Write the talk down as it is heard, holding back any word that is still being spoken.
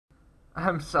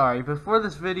I'm sorry, before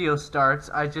this video starts,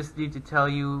 I just need to tell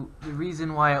you the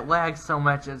reason why it lags so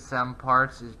much at some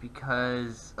parts is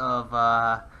because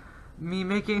of, me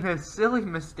making a silly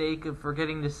mistake of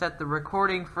forgetting to set the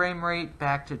recording frame rate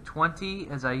back to 20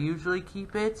 as I usually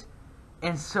keep it.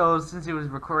 And so, since it was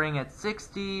recording at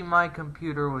 60, my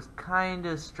computer was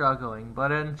kinda struggling,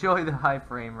 but enjoy the high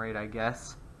frame rate, I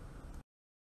guess.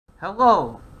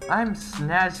 Hello, I'm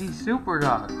Snazzy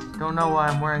Superdog. Don't know why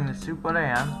I'm wearing the suit, but I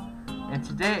am. And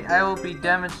today I will be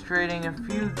demonstrating a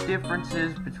few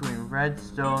differences between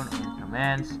Redstone and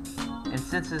commands. And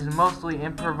since it's mostly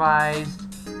improvised,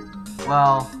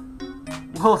 well,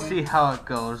 we'll see how it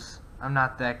goes. I'm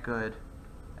not that good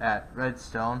at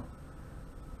Redstone.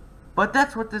 But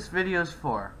that's what this video is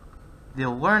for. The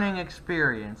learning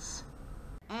experience.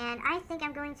 And I think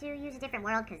I'm going to use a different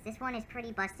world because this one is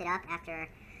pretty busted up after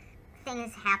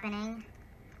things happening.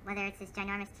 Whether it's this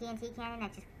ginormous TNT cannon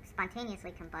that just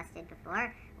spontaneously combusted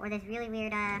before, or this really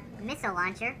weird missile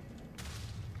launcher.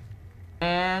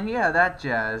 And yeah, that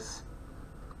jazz.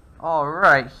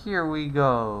 Alright, here we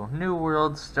go. New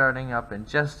world starting up in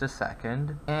just a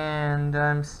second. And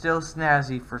I'm still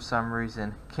snazzy for some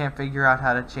reason. Can't figure out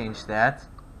how to change that.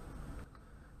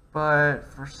 But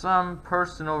for some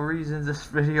personal reasons, this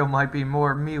video might be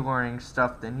more me learning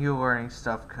stuff than you learning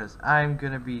stuff, because I'm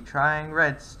gonna be trying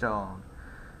Redstone.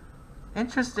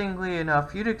 Interestingly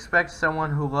enough, you'd expect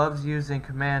someone who loves using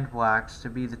command blocks to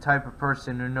be the type of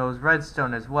person who knows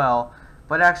Redstone as well,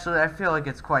 but actually I feel like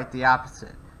it's quite the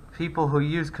opposite. People who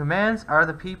use commands are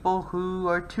the people who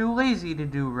are too lazy to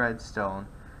do Redstone.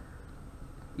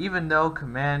 Even though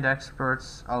command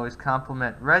experts always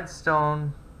compliment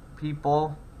Redstone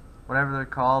people, whatever they're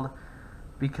called,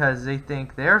 because they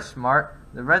think they're smart,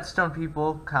 the Redstone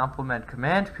people compliment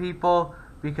command people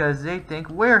because they think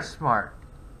we're smart.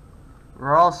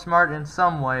 We're all smart in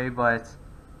some way, but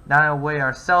not in a way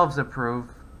ourselves approve,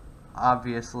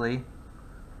 obviously.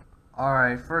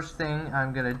 Alright, first thing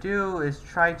I'm gonna do is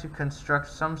try to construct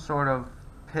some sort of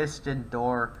piston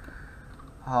door.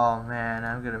 Oh man,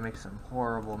 I'm gonna make some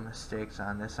horrible mistakes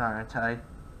on this, aren't I?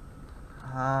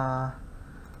 I'm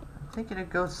thinking it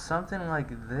goes something like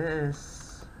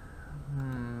this.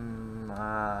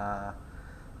 How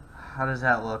does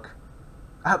that look?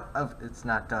 Oh, it's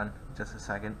not done. Just a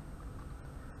second.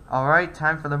 Alright,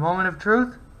 time for the moment of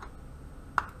truth.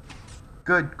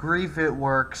 Good grief, it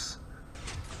works.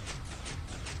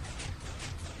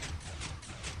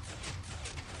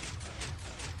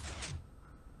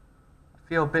 I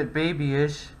feel a bit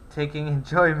babyish, taking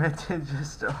enjoyment in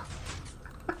just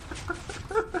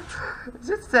It's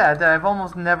just sad that I've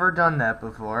almost never done that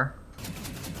before.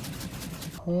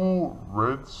 Cool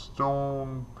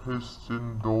redstone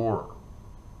piston door.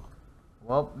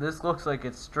 Well, this looks like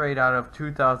it's straight out of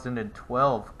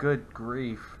 2012. Good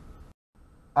grief.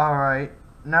 Alright,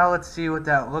 now let's see what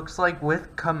that looks like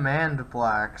with command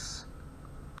blocks.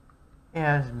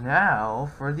 And now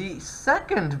for the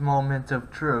second moment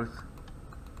of truth.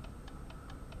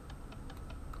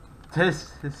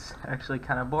 This is actually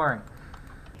kind of boring.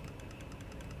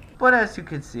 But as you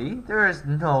can see, there is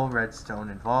no redstone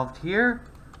involved here.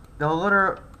 Though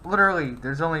literally,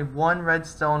 there's only one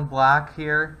redstone block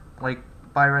here. Like,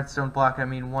 by redstone block, I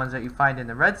mean ones that you find in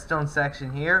the redstone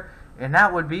section here. And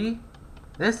that would be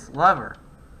this lever.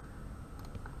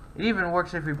 It even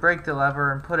works if you break the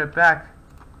lever and put it back.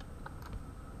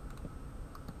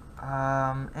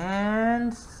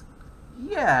 And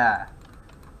yeah.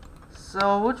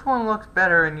 So, which one looks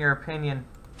better in your opinion?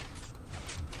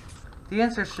 The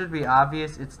answer should be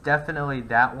obvious. It's definitely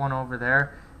that one over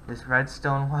there, this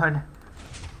redstone one.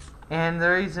 And the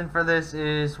reason for this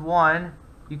is, one,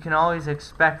 you can always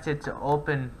expect it to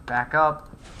open back up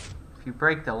if you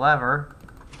break the lever.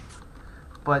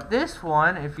 But this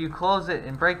one, if you close it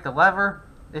and break the lever,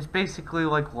 it's basically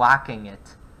like locking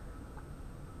it.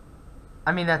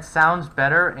 I mean, that sounds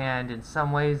better, and in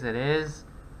some ways it is.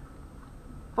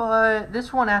 But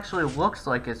this one actually looks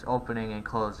like it's opening and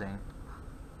closing.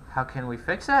 How can we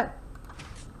fix it?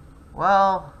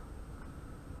 Well,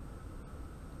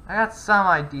 I got some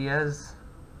ideas.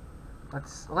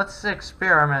 Let's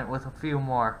experiment with a few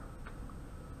more.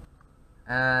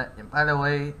 And by the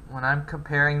way, when I'm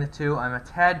comparing the two, I'm a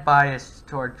tad biased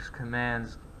towards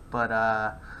commands, but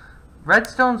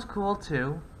Redstone's cool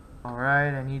too.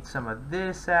 Alright, I need some of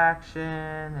this action,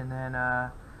 and then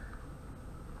I'm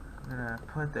gonna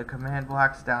put the command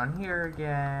blocks down here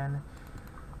again.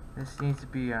 This needs to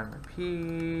be on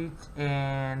repeat,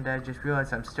 and I just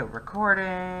realized I'm still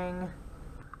recording.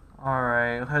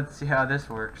 Alright, let's see how this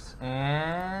works.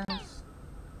 And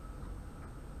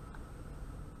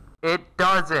it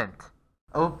doesn't.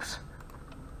 Oops.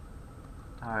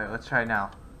 Alright, let's try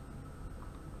now.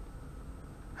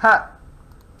 Ha!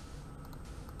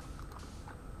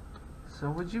 So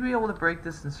would you be able to break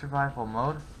this in survival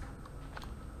mode?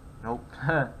 Nope.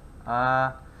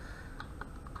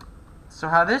 So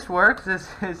how this works is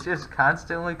it's just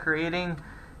constantly creating,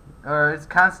 or it's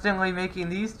constantly making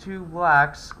these two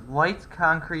blocks white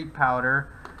concrete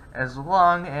powder as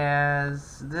long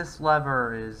as this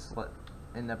lever is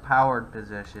in the powered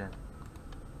position.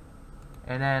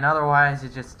 And then otherwise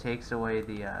it just takes away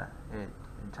the it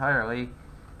entirely.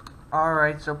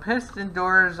 Alright, so piston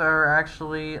doors are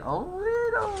actually a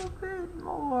little bit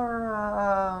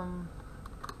more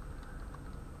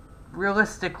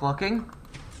realistic looking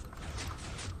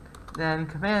than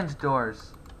command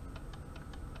doors,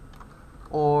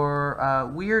 or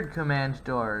weird command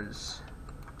doors.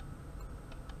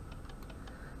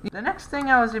 The next thing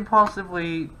I was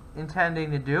impulsively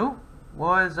intending to do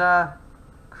was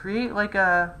create like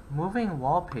a moving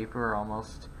wallpaper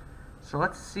almost. So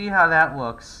let's see how that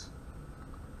looks.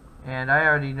 And I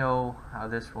already know how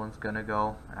this one's gonna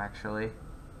go, actually,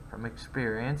 from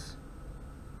experience.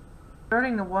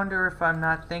 Starting to wonder if I'm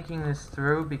not thinking this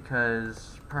through,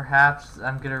 because perhaps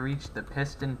I'm gonna reach the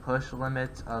piston push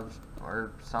limit of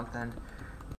or something,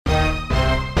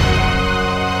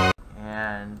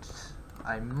 and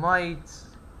I might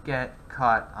get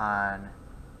caught on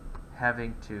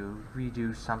having to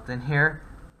redo something here.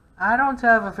 I don't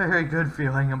have a very good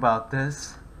feeling about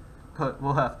this, but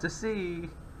we'll have to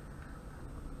see.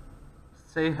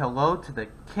 Say hello to the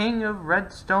king of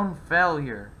redstone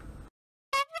failure.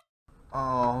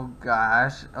 Oh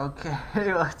gosh,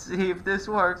 okay, let's see if this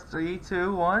works. 3,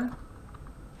 2, 1.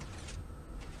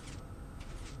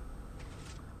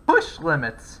 Push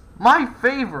limits, my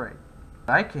favorite.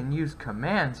 I can use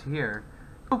commands here.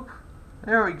 Oop,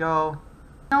 there we go.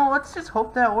 No, let's just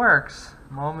hope that works.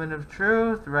 Moment of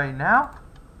truth right now.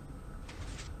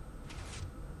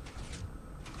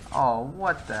 Oh,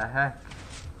 what the heck?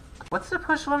 What's the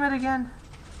push limit again?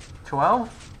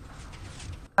 12?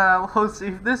 We'll see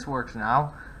if this works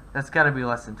now. That's gotta be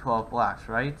less than 12 blocks,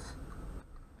 right?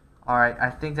 Alright, I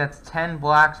think that's 10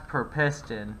 blocks per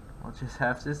piston. We'll just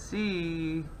have to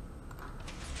see.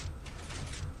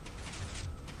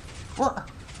 What?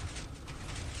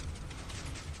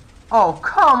 Oh,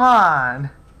 come on!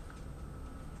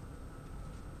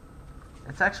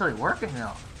 It's actually working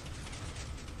though.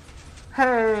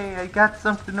 Hey, I got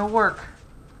something to work.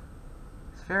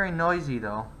 It's very noisy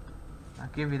though. I'll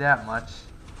give you that much.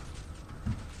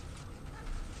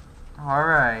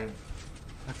 Alright,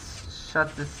 let's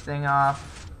shut this thing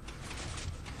off,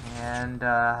 and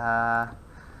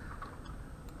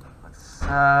let's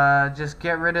just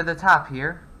get rid of the top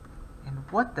here. And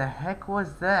what the heck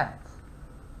was that?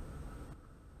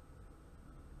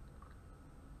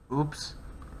 Oops.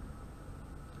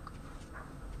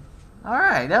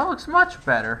 Alright, that looks much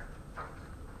better.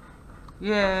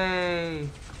 Yay!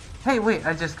 Hey, wait,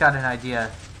 I just got an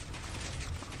idea.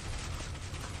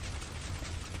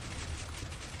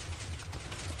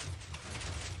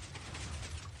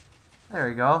 There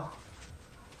we go.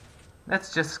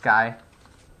 That's just sky.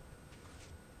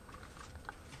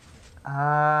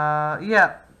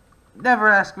 Yeah. Never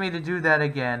ask me to do that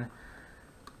again.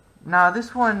 Now,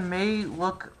 this one may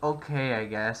look okay, I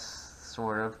guess,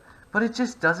 sort of. But it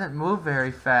just doesn't move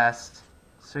very fast.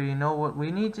 So you know what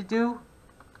we need to do?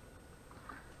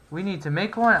 We need to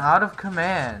make one out of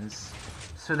commands,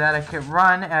 so that it can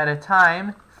run at a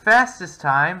time, fastest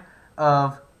time,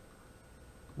 of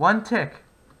 1 tick.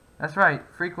 That's right,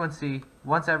 frequency,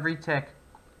 once every tick,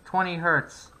 20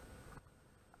 Hertz.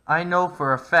 I know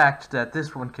for a fact that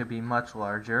this one could be much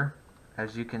larger,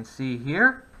 as you can see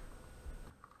here.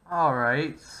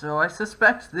 Alright, so I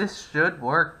suspect this should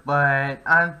work, but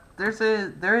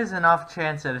there is enough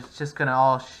chance that it's just gonna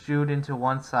all shoot into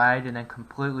one side and then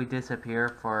completely disappear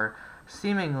for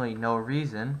seemingly no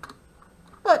reason.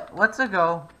 But let's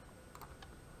go.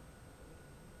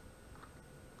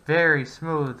 Very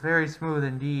smooth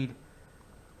indeed.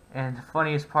 And the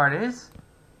funniest part is,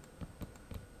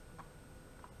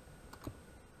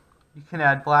 you can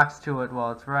add blocks to it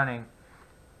while it's running.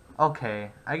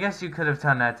 Okay, I guess you could have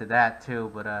done that to that too,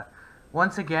 but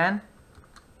once again,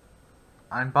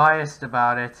 I'm biased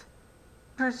about it.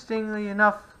 Interestingly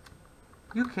enough,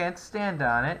 you can't stand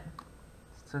on it.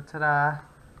 So ta-da.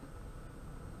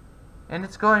 And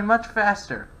it's going much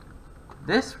faster.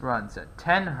 This runs at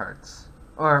 10 Hertz.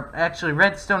 Or actually,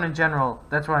 Redstone in general,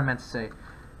 that's what I meant to say.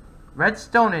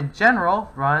 Redstone in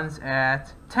general runs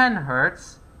at 10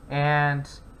 Hertz, and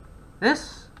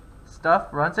this stuff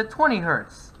runs at 20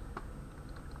 Hertz.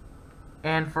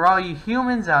 And for all you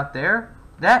humans out there,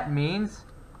 that means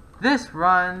This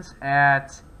runs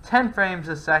at 10 frames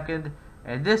a second,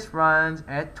 and this runs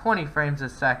at 20 frames a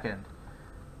second.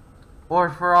 Or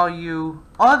for all you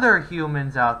other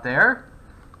humans out there,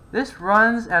 this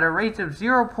runs at a rate of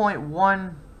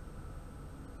 0.1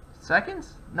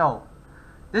 seconds? No.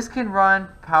 This can run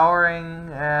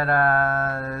powering at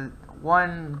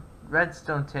 1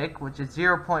 redstone tick, which is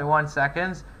 0.1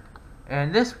 seconds,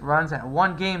 and this runs at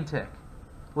 1 game tick,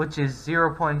 which is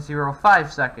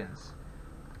 0.05 seconds.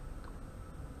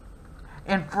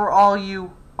 And for all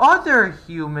you other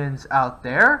humans out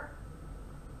there,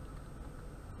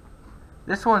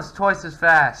 this one's twice as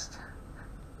fast.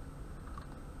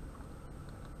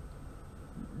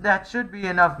 That should be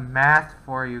enough math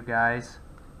for you guys.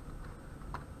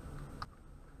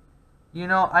 You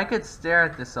know, I could stare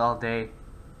at this all day.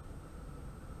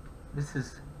 This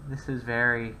is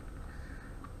very,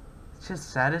 it's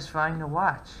just satisfying to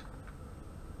watch.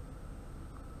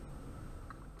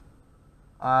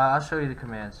 I'll show you the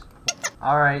commands.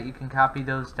 Alright, you can copy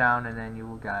those down and then you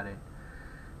will got it.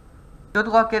 Good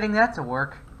luck getting that to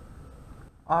work.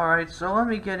 Alright, so let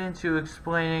me get into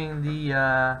explaining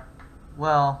the,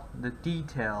 well, the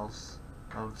details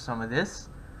of some of this.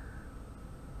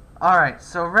 Alright,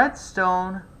 so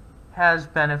Redstone has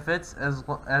benefits as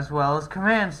well as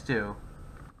commands do.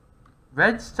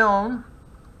 Redstone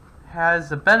has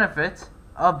the benefit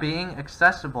of being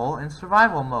accessible in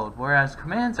survival mode, whereas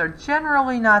commands are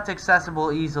generally not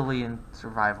accessible easily in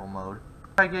survival mode.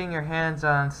 Try getting your hands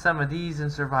on some of these in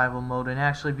survival mode and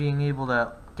actually being able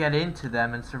to get into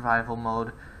them in survival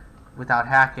mode without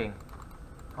hacking.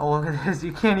 Oh, look at this,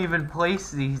 you can't even place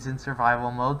these in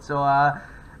survival mode, so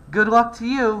good luck to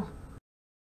you.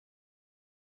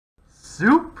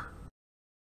 Soup!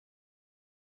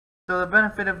 So the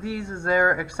benefit of these is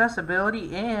their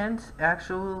accessibility and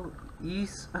actual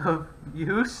ease of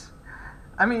use.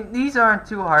 I mean, these aren't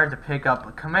too hard to pick up,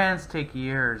 but commands take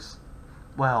years.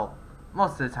 Well,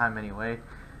 most of the time anyway.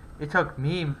 It took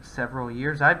me several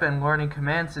years. I've been learning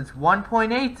commands since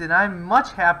 1.8, and I'm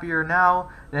much happier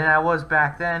now than I was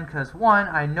back then, because 1,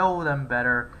 I know them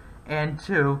better, and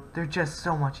 2, they're just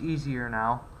so much easier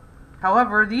now.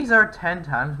 However, these are 10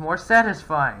 times more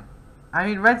satisfying. I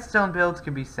mean, redstone builds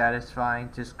can be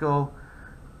satisfying. Just go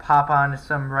pop onto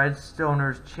some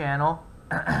redstoner's channel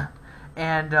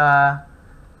and,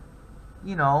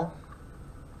 you know,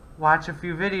 watch a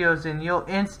few videos and you'll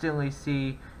instantly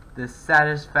see the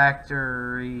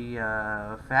satisfactory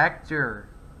factor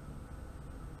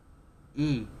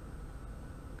E.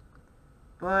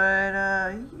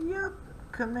 But, yep,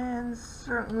 commands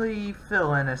certainly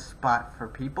fill in a spot for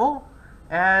people,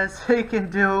 as they can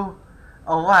do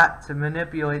a lot to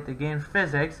manipulate the game's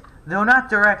physics. Though not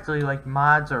directly like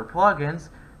mods or plugins,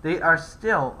 they are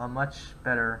still a much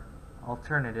better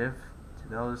alternative to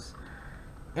those.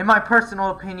 In my personal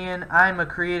opinion, I'm a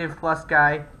Creative Plus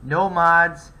guy, no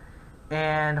mods,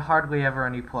 and hardly ever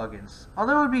any plugins.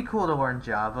 Although it would be cool to learn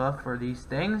Java for these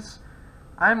things,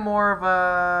 I'm more of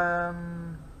a...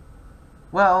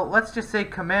 well, let's just say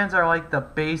commands are like the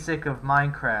basic of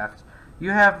Minecraft. You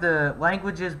have the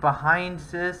languages behind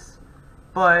this,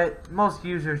 but most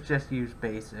users just use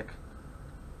basic.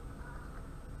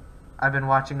 I've been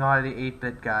watching a lot of the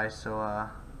 8-bit guys, so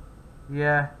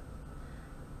yeah,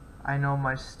 I know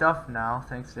my stuff now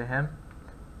thanks to him.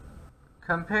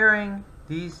 Comparing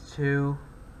these two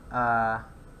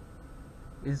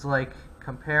is like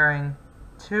comparing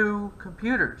two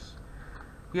computers.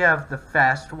 You have the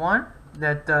fast one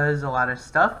that does a lot of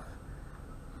stuff,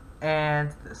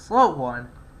 and the slow one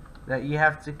that you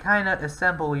have to kind of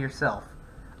assemble yourself.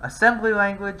 Assembly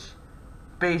language,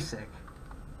 basic.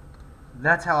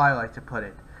 That's how I like to put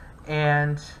it.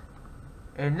 And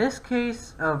in this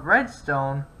case of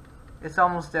Redstone, it's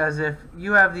almost as if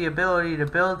you have the ability to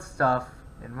build stuff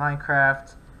in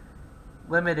Minecraft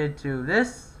limited to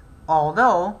this,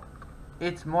 although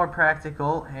it's more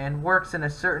practical and works in a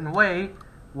certain way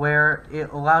where it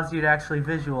allows you to actually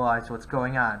visualize what's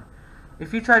going on.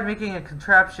 If you tried making a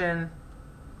contraption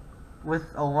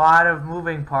with a lot of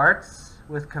moving parts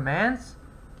with commands,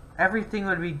 everything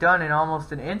would be done in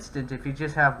almost an instant if you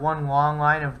just have one long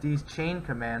line of these chain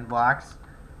command blocks.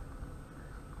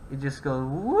 It just goes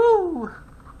woo,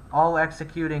 all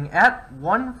executing at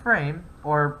 1 frame,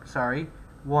 or sorry,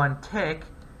 1 tick,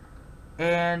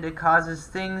 and it causes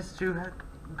things to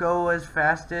go as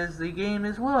fast as the game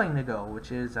is willing to go,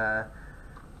 which is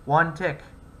 1 tick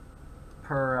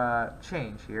per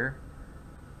change here.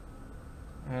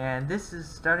 And this is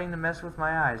starting to mess with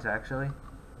my eyes, actually,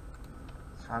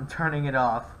 so I'm turning it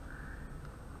off.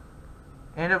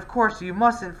 And of course, you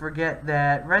mustn't forget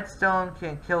that Redstone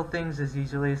can't kill things as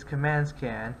easily as commands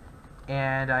can,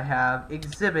 And I have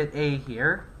Exhibit A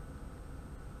here.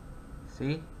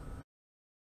 See?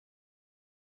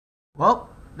 Well,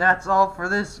 that's all for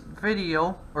this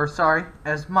video, or sorry,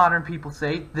 as modern people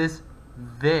say, this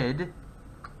vid.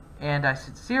 And I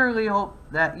sincerely hope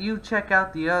that you check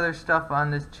out the other stuff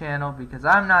on this channel, because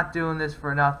I'm not doing this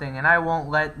for nothing, and I won't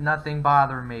let nothing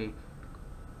bother me.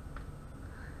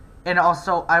 And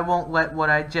also, I won't let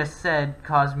what I just said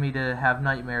cause me to have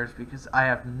nightmares, because I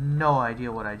have no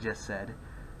idea what I just said.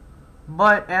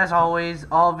 But, as always,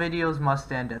 all videos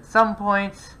must end at some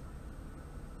point.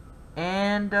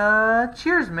 And,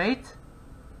 cheers, mate.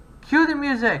 Cue the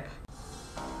music.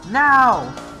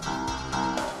 Now!